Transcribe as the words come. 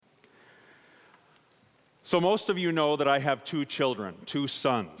So most of you know that I have two children, two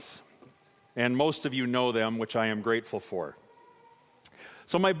sons, and most of you know them, which I am grateful for.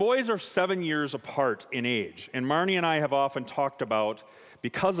 So my boys are 7 years apart in age, and Marnie and I have often talked about,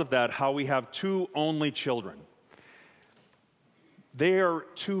 because of that, how we have two only children. They are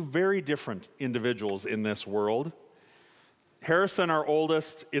two very different individuals in this world. Harrison, our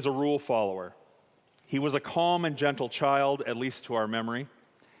oldest, is a rule follower. He was a calm and gentle child, at least to our memory.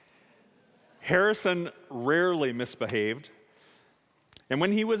 Harrison rarely misbehaved. And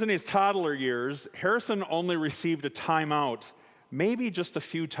when he was in his toddler years, Harrison only received a timeout maybe just a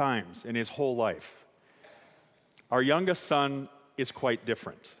few times in his whole life. Our youngest son is quite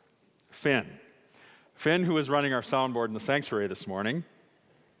different. Finn, who is running our soundboard in the sanctuary this morning,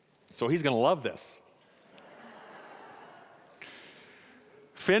 so he's going to love this.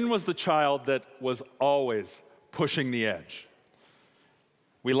 Finn was the child that was always pushing the edge.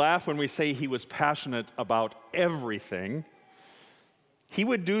 We laugh when we say he was passionate about everything. He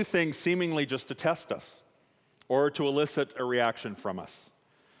would do things seemingly just to test us or to elicit a reaction from us.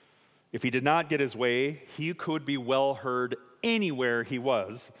 If he did not get his way, he could be well heard anywhere he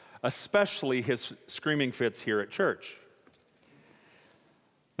was, especially his screaming fits here at church.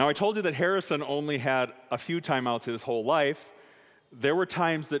 Now, I told you that Harrison only had a few timeouts his whole life. There were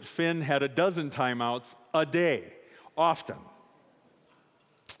times that Finn had a dozen timeouts a day, often.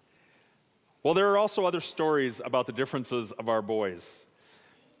 Well, there are also other stories about the differences of our boys.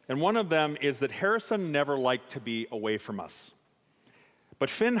 And one of them is that Harrison never liked to be away from us.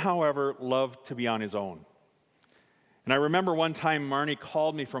 But Finn, however, loved to be on his own. And I remember one time Marnie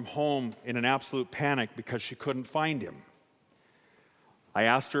called me from home in an absolute panic because she couldn't find him. I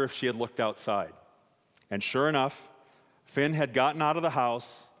asked her if she had looked outside. And sure enough, Finn had gotten out of the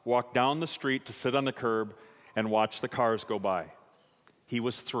house, walked down the street to sit on the curb, and watch the cars go by. He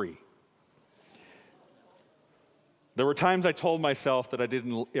was 3. There were times I told myself that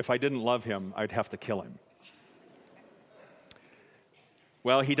if I didn't love him, I'd have to kill him.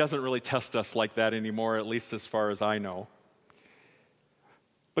 Well, he doesn't really test us like that anymore, at least as far as I know.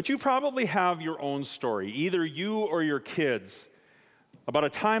 But you probably have your own story, either you or your kids, about a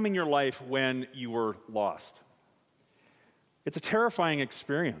time in your life when you were lost. It's a terrifying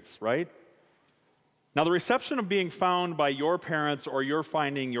experience, right? Now, the reception of being found by your parents or your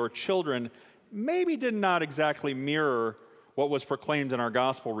finding your children maybe did not exactly mirror what was proclaimed in our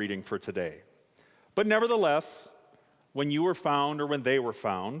gospel reading for today. But nevertheless, when you were found or when they were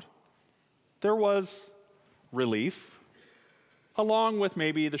found, there was relief, along with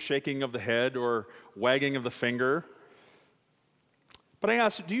maybe the shaking of the head or wagging of the finger. But I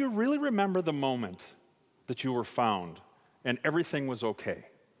asked, do you really remember the moment that you were found and everything was okay?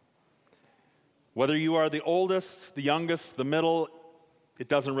 Whether you are the oldest, the youngest, the middle, it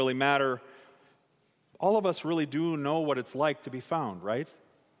doesn't really matter. All of us really do know what it's like to be found, right?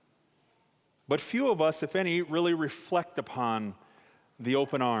 But few of us, if any, really reflect upon the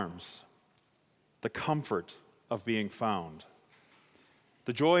open arms, the comfort of being found,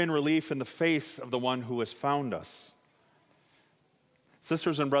 the joy and relief in the face of the one who has found us.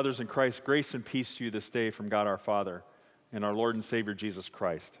 Sisters and brothers in Christ, grace and peace to you this day from God our Father and our Lord and Savior Jesus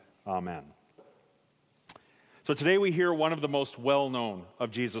Christ. Amen. So today we hear one of the most well-known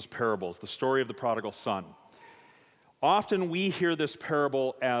of Jesus' parables, the story of the prodigal son. Often we hear this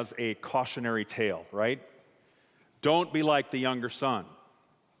parable as a cautionary tale, right? Don't be like the younger son.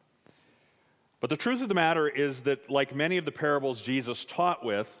 But the truth of the matter is that, like many of the parables Jesus taught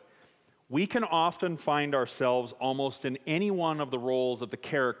with, we can often find ourselves almost in any one of the roles of the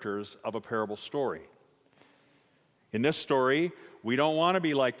characters of a parable story. In this story, we don't want to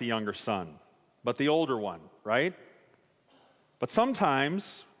be like the younger son, but the older one, right? But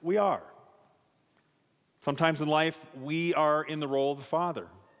sometimes we are. Sometimes in life, we are in the role of the father.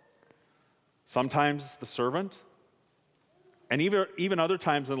 Sometimes the servant. And even other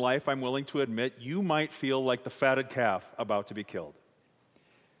times in life, I'm willing to admit, you might feel like the fatted calf about to be killed.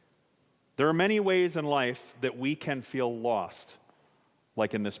 There are many ways in life that we can feel lost,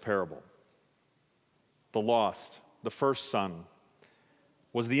 like in this parable. The lost, the first son,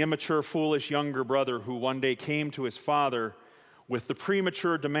 was the immature, foolish younger brother who one day came to his father with the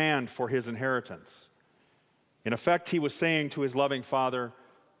premature demand for his inheritance. In effect, he was saying to his loving father,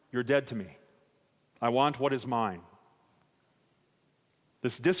 "You're dead to me. I want what is mine."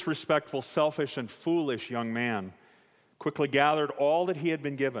 This disrespectful, selfish, and foolish young man quickly gathered all that he had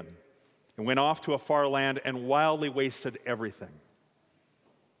been given and went off to a far land and wildly wasted everything.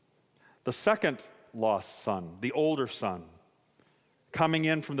 The second lost son, the older son, coming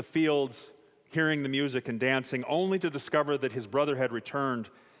in from the fields, hearing the music and dancing, only to discover that his brother had returned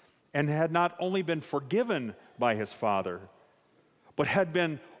and had not only been forgiven by his father, but had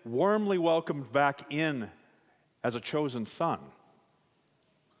been warmly welcomed back in as a chosen son.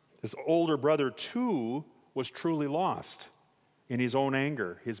 His older brother, too, was truly lost in his own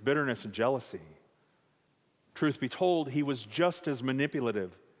anger, his bitterness and jealousy. Truth be told, he was just as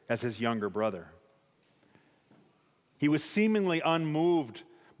manipulative as his younger brother. He was seemingly unmoved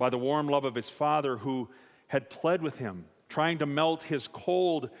by the warm love of his father, who had pled with him, trying to melt his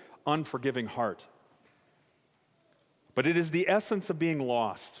cold, unforgiving heart. But it is the essence of being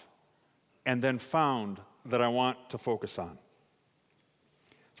lost and then found that I want to focus on.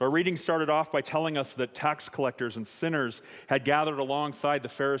 So our reading started off by telling us that tax collectors and sinners had gathered alongside the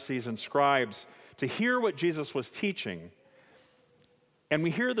Pharisees and scribes to hear what Jesus was teaching. And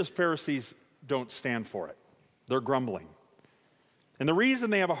we hear the Pharisees don't stand for it. They're grumbling. And the reason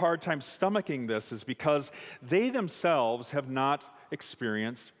they have a hard time stomaching this is because they themselves have not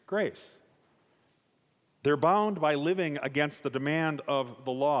experienced grace. They're bound by living against the demand of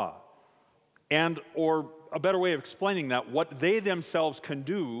the law. And, or a better way of explaining that, what they themselves can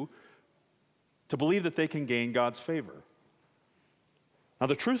do to believe that they can gain God's favor. Now,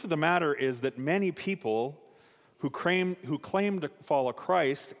 the truth of the matter is that many people who claim to follow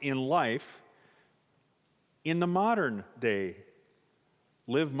Christ in life, in the modern day,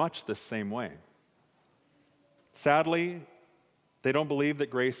 live much the same way. Sadly, they don't believe that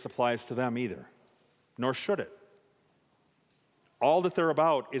grace applies to them either, nor should it. All that they're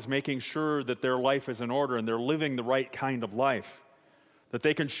about is making sure that their life is in order and they're living the right kind of life, that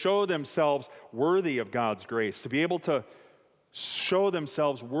they can show themselves worthy of God's grace, to be able to show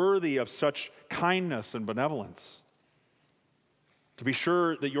themselves worthy of such kindness and benevolence, to be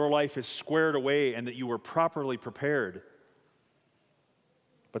sure that your life is squared away and that you were properly prepared.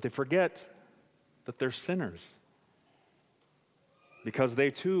 But they forget that they're sinners because they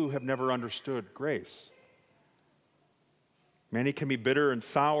too have never understood grace. Many can be bitter and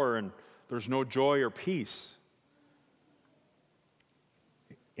sour, and there's no joy or peace.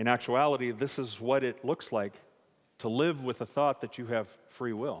 In actuality, this is what it looks like to live with the thought that you have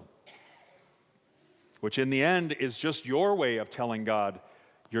free will, which in the end is just your way of telling God,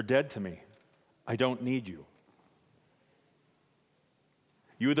 you're dead to me. I don't need you.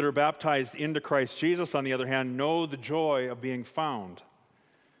 You that are baptized into Christ Jesus, on the other hand, know the joy of being found.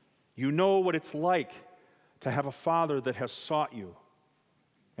 You know what it's like to have a Father that has sought you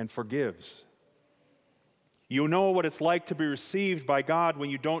and forgives. You know what it's like to be received by God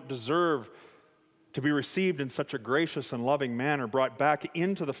when you don't deserve to be received in such a gracious and loving manner, brought back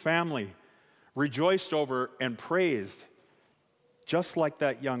into the family, rejoiced over and praised, just like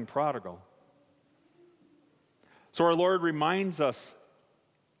that young prodigal. So our Lord reminds us,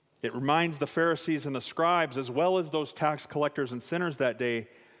 it reminds the Pharisees and the scribes, as well as those tax collectors and sinners that day,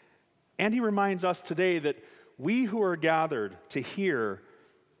 and he reminds us today that we who are gathered to hear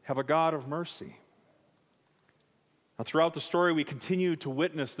have a God of mercy. Now, throughout the story, we continue to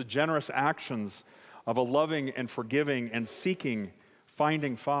witness the generous actions of a loving and forgiving and seeking,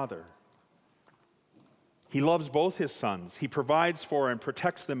 finding Father. He loves both his sons. He provides for and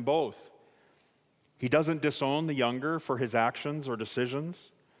protects them both. He doesn't disown the younger for his actions or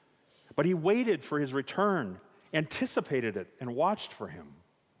decisions, but he waited for his return, anticipated it, and watched for him.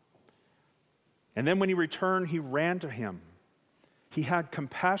 And then when he returned, he ran to him. He had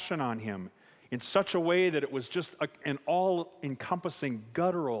compassion on him in such a way that it was just an all-encompassing,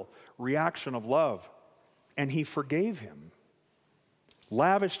 guttural reaction of love. And he forgave him,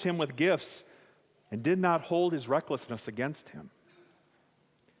 lavished him with gifts, and did not hold his recklessness against him.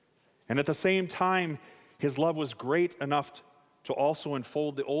 And at the same time, his love was great enough to also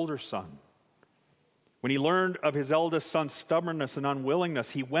enfold the older son. When he learned of his eldest son's stubbornness and unwillingness,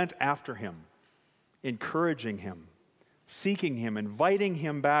 he went after him, encouraging him, seeking him, inviting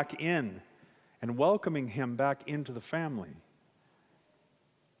him back in, and welcoming him back into the family.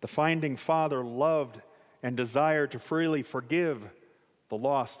 The finding father loved and desired to freely forgive the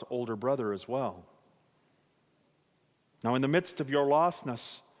lost older brother as well. Now, in the midst of your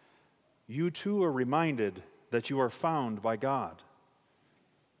lostness, you too are reminded that you are found by God.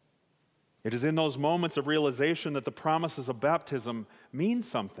 It is in those moments of realization that the promises of baptism mean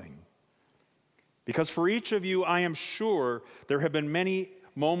something. Because for each of you, I am sure there have been many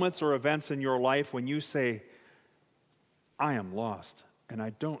moments or events in your life when you say, I am lost and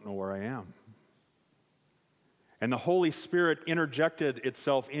I don't know where I am. And the Holy Spirit interjected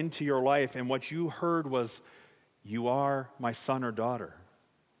itself into your life, and what you heard was, you are my son or daughter,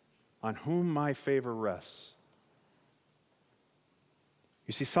 on whom my favor rests.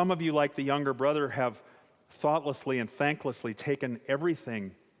 You see, some of you, like the younger brother, have thoughtlessly and thanklessly taken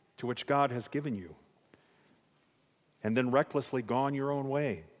everything to which God has given you, and then recklessly gone your own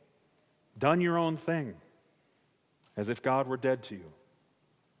way, done your own thing, as if God were dead to you.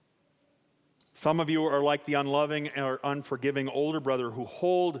 Some of you are like the unloving or unforgiving older brother who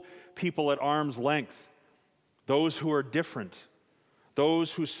hold people at arm's length, those who are different,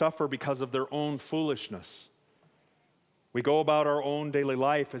 those who suffer because of their own foolishness. We go about our own daily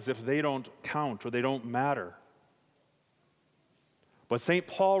life as if they don't count or they don't matter. But St.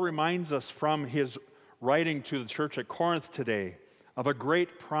 Paul reminds us from his writing to the church at Corinth today of a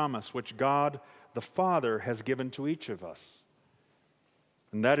great promise which God the Father has given to each of us.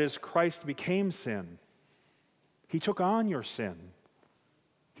 And that is, Christ became sin. He took on your sin.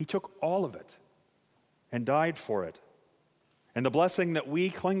 He took all of it and died for it. And the blessing that we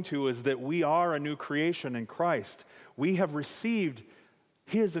cling to is that we are a new creation in Christ. We have received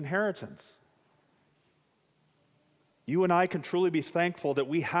His inheritance. You and I can truly be thankful that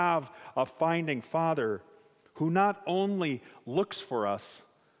we have a finding Father who not only looks for us,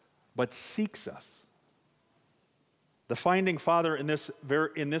 but seeks us. The finding Father in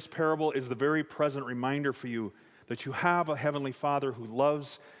this parable is the very present reminder for you that you have a heavenly Father who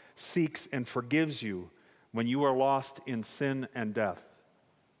loves, seeks, and forgives you when you are lost in sin and death.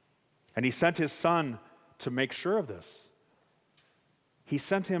 And He sent His Son to make sure of this. He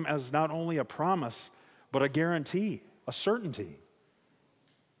sent Him as not only a promise, but a guarantee, a certainty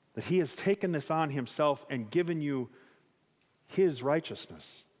that He has taken this on Himself and given you His righteousness.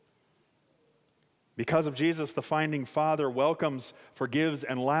 Because of Jesus, the finding Father welcomes, forgives,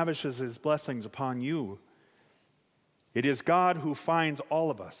 and lavishes His blessings upon you. It is God who finds all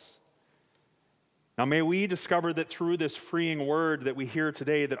of us. Now may we discover that through this freeing word that we hear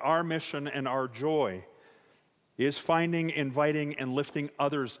today, that our mission and our joy is finding, inviting, and lifting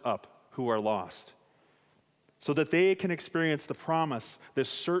others up who are lost, so that they can experience the promise, this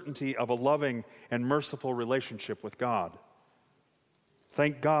certainty of a loving and merciful relationship with God.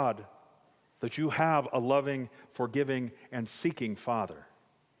 Thank God that you have a loving, forgiving, and seeking Father.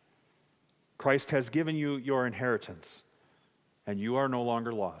 Christ has given you your inheritance, and you are no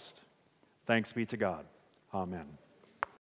longer lost. Thanks be to God. Amen.